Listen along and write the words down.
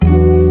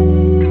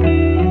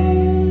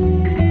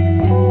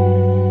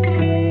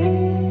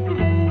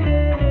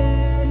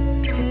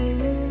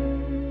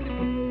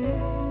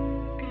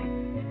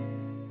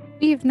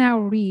now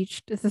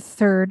reached the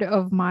third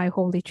of my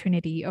holy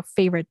trinity of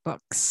favorite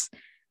books,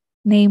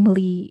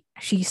 namely,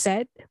 She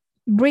Said,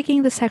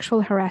 breaking the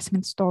sexual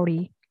harassment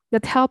story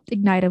that helped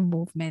ignite a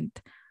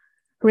movement,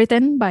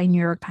 written by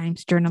New York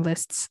Times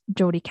journalists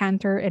Jodi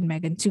Kantor and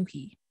Megan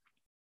Twohey.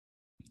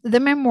 The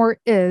memoir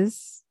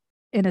is,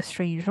 in a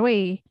strange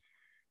way,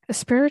 a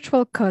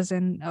spiritual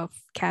cousin of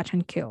Catch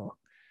and Kill,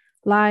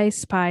 Lies,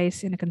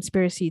 Spies, and a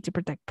Conspiracy to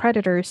Protect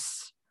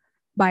Predators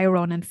by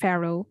Ronan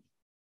Farrow,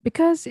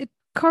 because it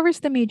covers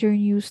the major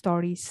news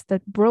stories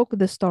that broke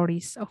the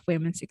stories of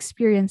women's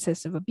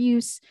experiences of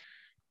abuse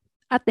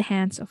at the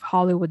hands of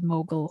Hollywood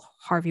mogul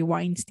Harvey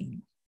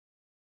Weinstein.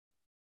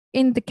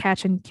 In the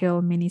Catch and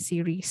Kill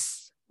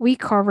miniseries, we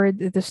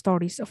covered the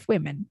stories of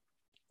women,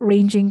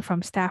 ranging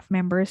from staff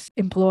members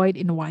employed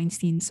in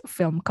Weinstein's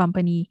film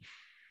company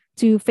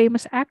to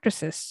famous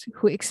actresses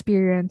who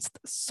experienced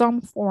some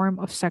form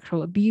of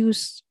sexual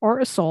abuse or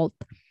assault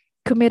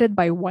committed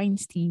by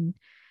Weinstein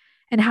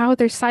and how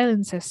their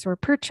silences were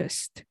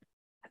purchased,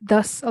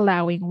 thus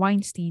allowing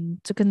Weinstein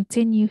to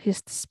continue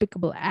his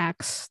despicable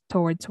acts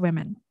towards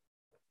women.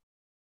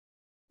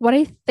 What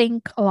I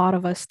think a lot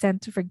of us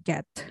tend to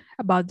forget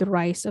about the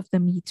rise of the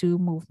Me Too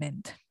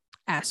movement,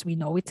 as we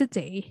know it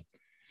today,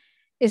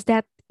 is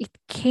that it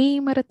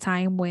came at a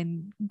time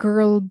when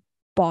girl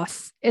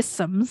boss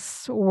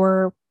isms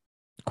were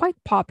quite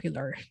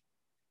popular,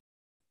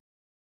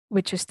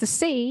 which is to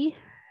say,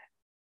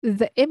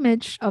 the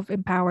image of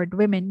empowered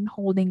women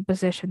holding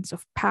positions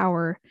of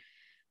power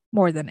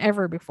more than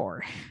ever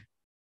before.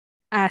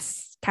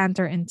 As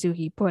Cantor and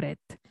Toohey put it,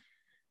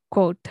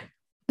 quote,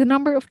 the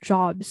number of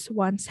jobs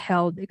once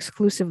held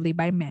exclusively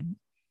by men,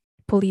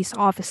 police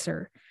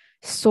officer,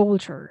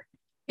 soldier,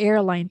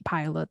 airline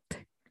pilot,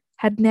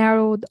 had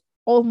narrowed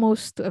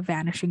almost to a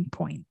vanishing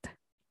point.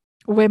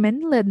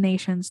 Women led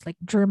nations like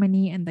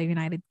Germany and the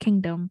United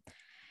Kingdom,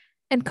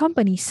 and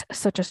companies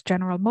such as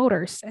General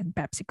Motors and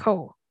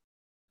PepsiCo.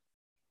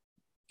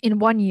 In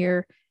 1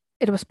 year,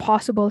 it was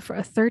possible for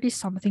a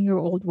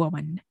 30-something-year-old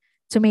woman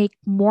to make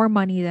more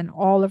money than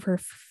all of her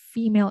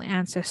female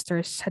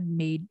ancestors had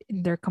made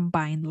in their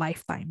combined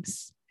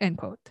lifetimes. End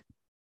quote.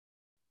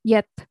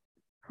 Yet,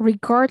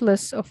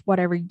 regardless of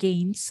whatever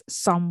gains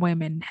some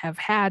women have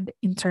had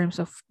in terms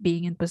of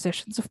being in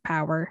positions of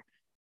power,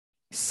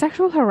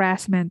 sexual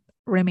harassment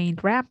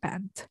remained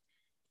rampant.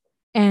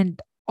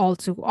 And all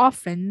too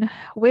often,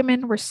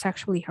 women were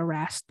sexually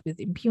harassed with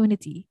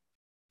impunity,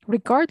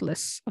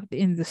 regardless of the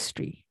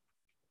industry.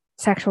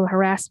 Sexual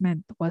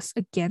harassment was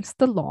against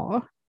the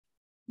law,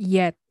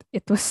 yet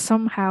it was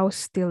somehow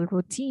still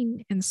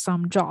routine in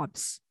some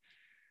jobs.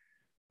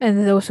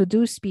 And those who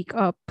do speak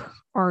up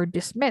are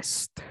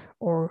dismissed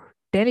or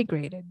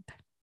denigrated.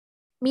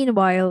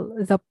 Meanwhile,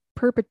 the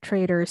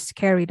perpetrators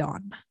carried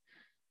on.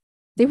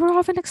 They were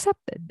often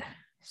accepted,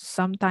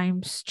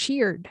 sometimes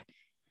cheered,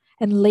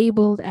 and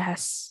labeled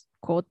as,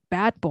 quote,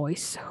 bad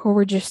boys who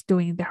were just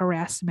doing the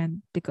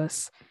harassment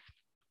because,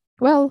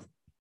 well,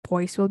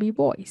 boys will be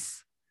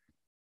boys.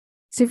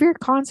 Severe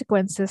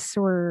consequences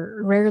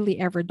were rarely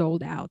ever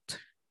doled out.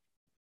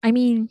 I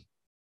mean,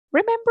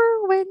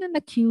 remember when an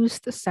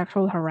accused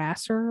sexual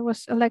harasser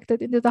was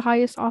elected into the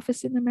highest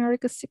office in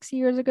America 6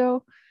 years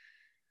ago?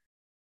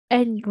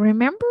 And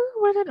remember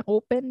when an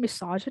open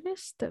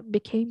misogynist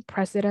became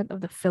president of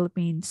the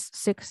Philippines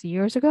 6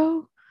 years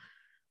ago?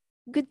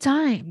 Good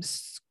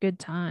times, good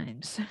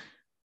times.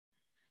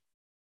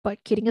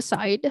 But kidding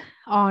aside,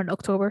 on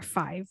October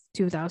 5,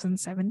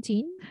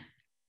 2017,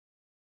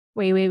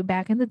 way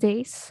back in the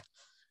days,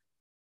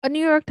 a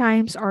New York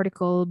Times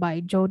article by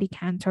Jodi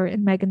Kantor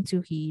and Megan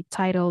Toohey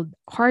titled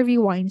Harvey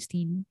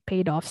Weinstein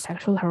Paid Off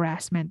Sexual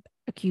Harassment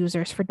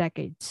Accusers for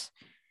Decades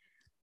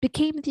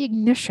became the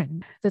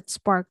ignition that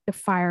sparked the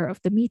fire of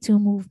the Me Too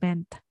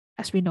movement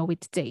as we know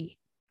it today.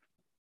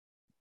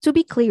 To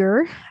be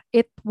clear,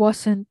 it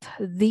wasn't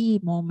the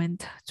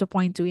moment to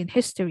point to in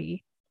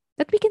history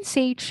that we can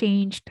say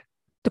changed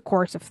the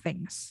course of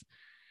things.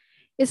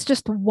 It's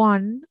just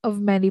one of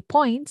many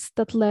points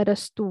that led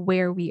us to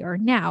where we are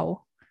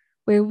now,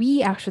 where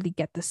we actually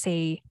get to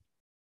say,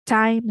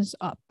 time's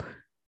up.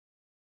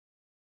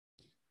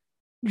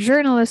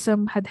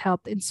 Journalism had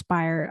helped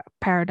inspire a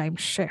paradigm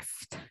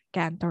shift,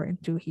 Cantor and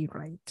Toohey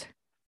write.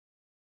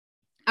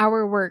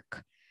 Our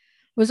work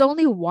was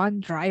only one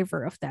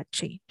driver of that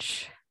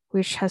change,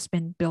 which has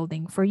been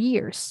building for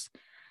years,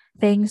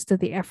 thanks to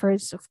the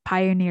efforts of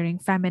pioneering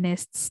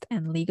feminists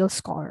and legal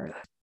scholars.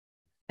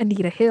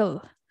 Anita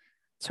Hill,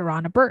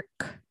 Tarana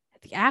Burke,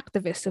 the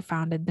activist who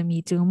founded the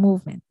Me Too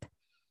movement,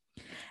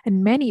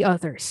 and many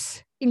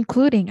others,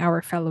 including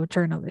our fellow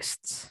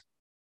journalists.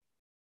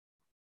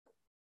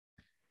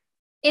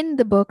 In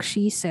the book,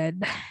 She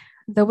Said,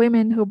 the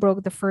women who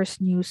broke the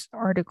first news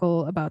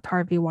article about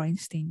Harvey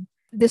Weinstein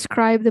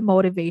describe the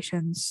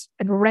motivations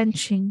and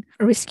wrenching,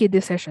 risky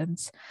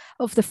decisions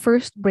of the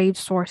first brave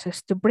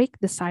sources to break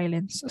the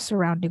silence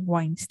surrounding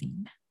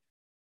Weinstein.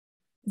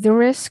 The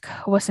risk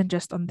wasn't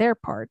just on their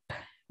part,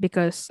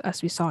 because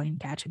as we saw in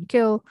Catch and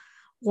Kill,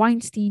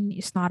 Weinstein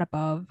is not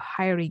above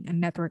hiring a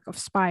network of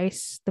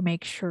spies to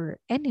make sure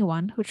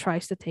anyone who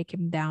tries to take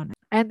him down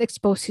and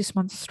expose his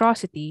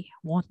monstrosity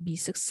won't be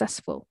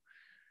successful.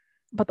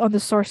 But on the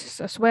sources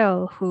as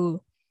well,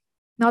 who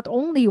not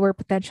only were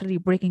potentially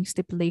breaking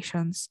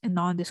stipulations and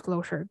non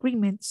disclosure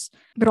agreements,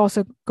 but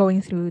also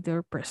going through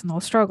their personal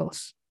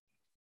struggles.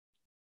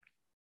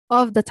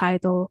 Of the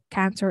title,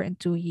 Kantor and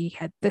Twohey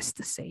had this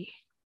to say: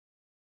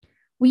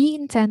 "We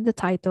intend the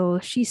title,"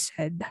 she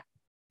said,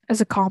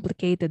 "as a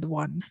complicated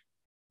one.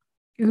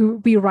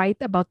 We write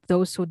about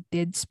those who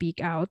did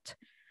speak out,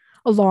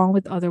 along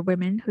with other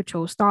women who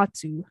chose not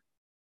to,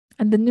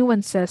 and the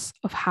nuances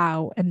of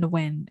how and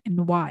when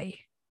and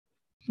why.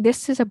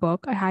 This is a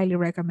book I highly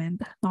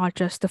recommend, not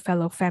just to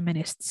fellow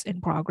feminists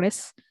in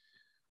progress,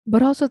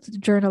 but also to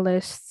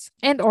journalists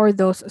and or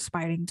those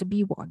aspiring to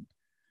be one,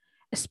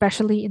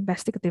 especially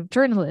investigative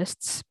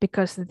journalists,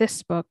 because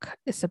this book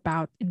is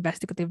about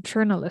investigative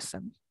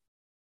journalism.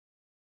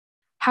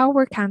 How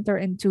were Cantor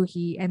and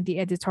Toohey and the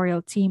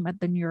editorial team at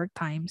the New York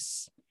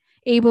Times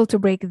able to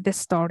break this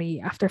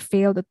story after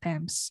failed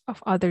attempts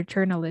of other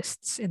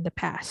journalists in the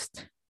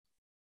past?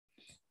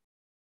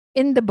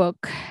 In the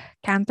book,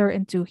 Cantor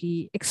and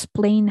Toohey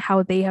explain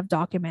how they have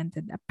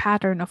documented a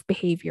pattern of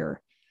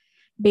behavior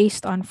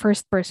based on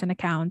first person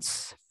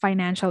accounts,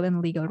 financial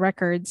and legal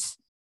records,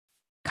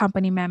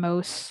 company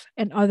memos,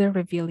 and other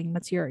revealing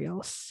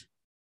materials.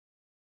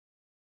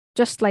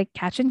 Just like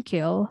Catch and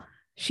Kill,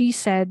 she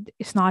said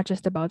it's not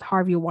just about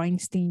Harvey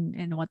Weinstein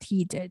and what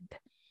he did.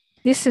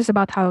 This is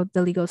about how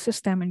the legal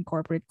system and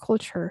corporate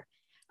culture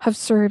have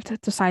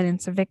served to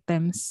silence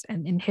victims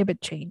and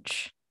inhibit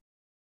change.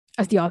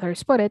 As the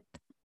authors put it,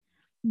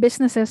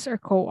 businesses are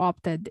co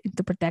opted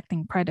into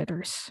protecting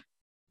predators.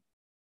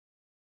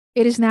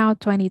 It is now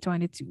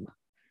 2022,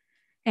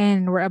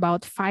 and we're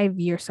about 5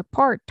 years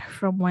apart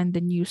from when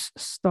the news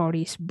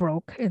stories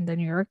broke in the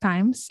New York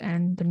Times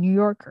and the New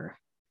Yorker.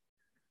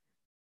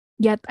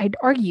 Yet I'd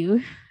argue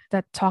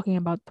that talking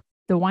about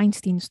the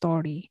Weinstein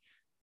story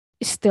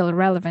is still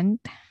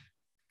relevant,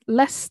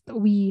 lest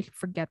we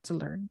forget to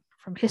learn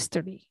from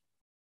history.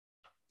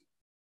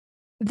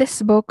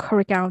 This book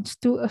recounts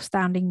two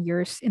astounding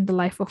years in the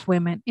life of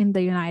women in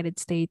the United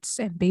States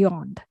and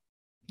beyond,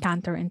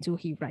 Cantor and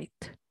Toohey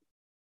write.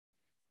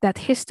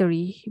 That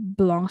history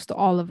belongs to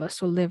all of us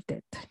who lived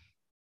it.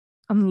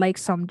 Unlike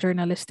some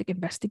journalistic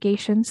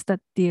investigations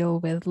that deal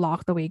with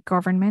locked away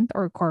government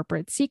or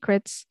corporate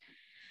secrets,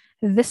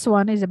 this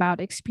one is about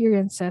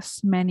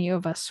experiences many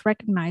of us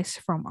recognize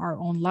from our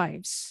own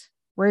lives,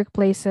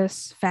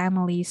 workplaces,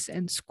 families,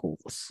 and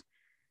schools.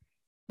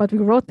 But we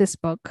wrote this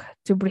book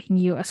to bring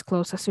you as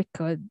close as we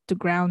could to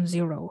ground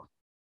zero.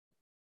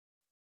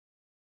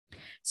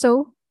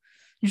 So,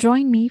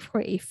 join me for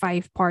a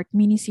 5-part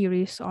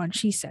mini-series on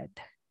She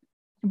Said,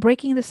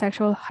 breaking the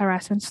sexual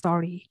harassment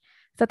story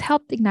that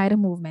helped ignite a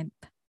movement,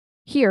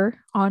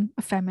 here on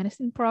a Feminist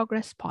in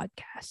Progress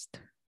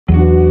podcast.